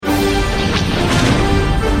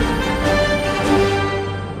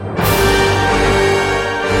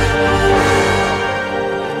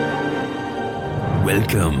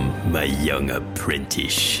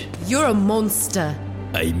apprentice. You're a monster.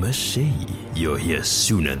 I must say, you're here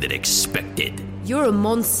sooner than expected. You're a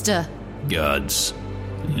monster. Guards,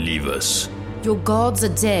 leave us. Your guards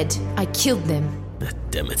are dead. I killed them.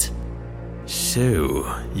 Damn it.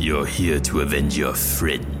 So, you're here to avenge your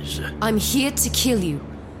friends? I'm here to kill you,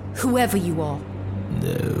 whoever you are.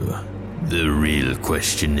 No. The real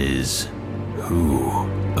question is, who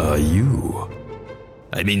are you?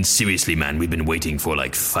 I mean, seriously, man, we've been waiting for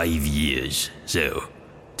like 5 years. So,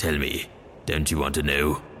 tell me, don't you want to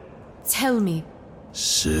know? Tell me.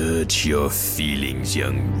 Search your feelings,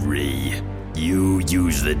 young Ray. You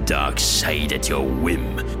use the dark side at your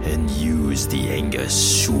whim, and use the anger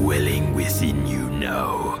swelling within you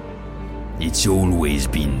now. It's always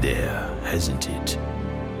been there, hasn't it?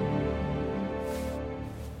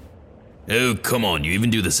 Oh, come on, you even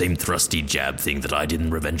do the same thrusty jab thing that I did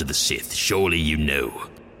in Revenge of the Sith. Surely you know.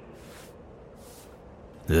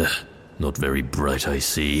 Not very bright, I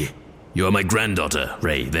see. You are my granddaughter,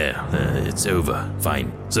 Ray. There. It's over.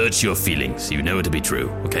 Fine. Search your feelings. You know it to be true,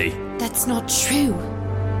 okay? That's not true.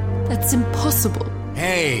 That's impossible.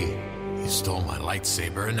 Hey, you stole my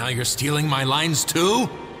lightsaber and now you're stealing my lines too?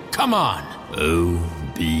 Come on. Oh,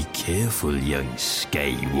 be careful, young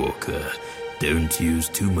Skywalker. Don't use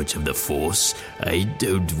too much of the Force. I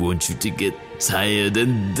don't want you to get tired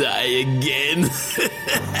and die again.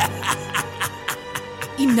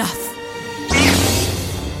 Enough.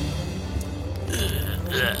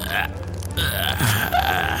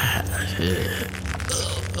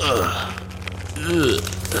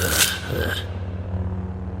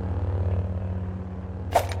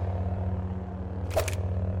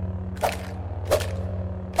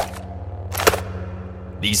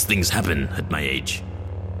 These things happen at my age.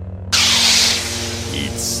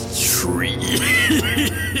 It's trees.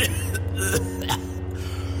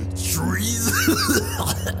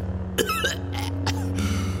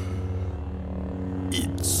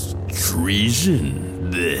 It's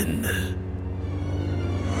treason, then.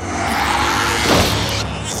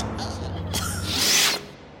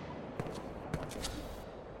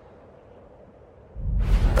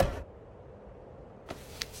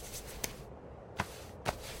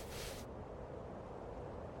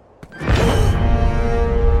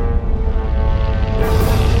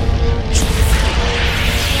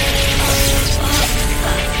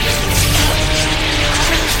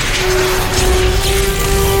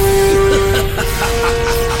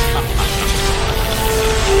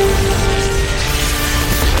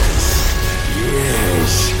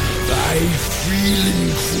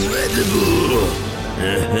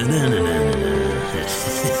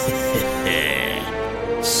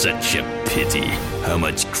 Such a pity how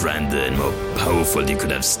much grander and more powerful you could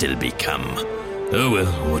have still become. Oh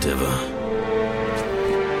well, whatever.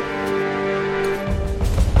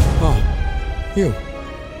 Oh, you.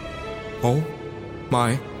 Oh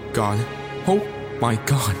my god. Oh my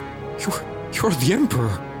god. You're the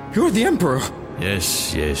Emperor. You're the Emperor.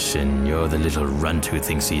 Yes, and you're the little runt who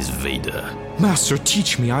thinks he's Vader. Master,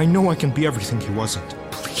 teach me. I know I can be everything he wasn't.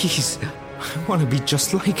 Please. I want to be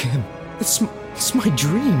just like him. It's my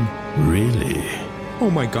dream. Really? Oh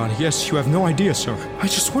my god, yes, you have no idea, sir. I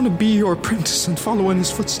just want to be your apprentice and follow in his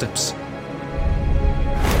footsteps.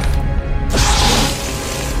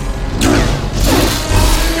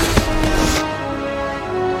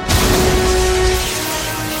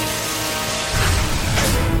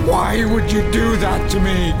 Why would you do that to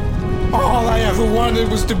me? All I ever wanted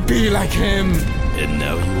was to be like him. And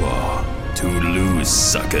now you are. To lose,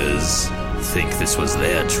 suckers. Think this was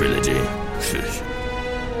their trilogy?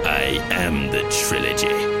 I am the trilogy.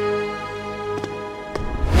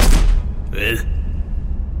 Well?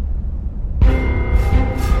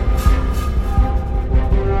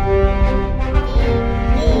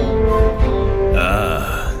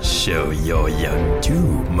 So you're young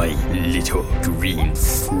too, my little green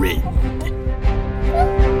friend.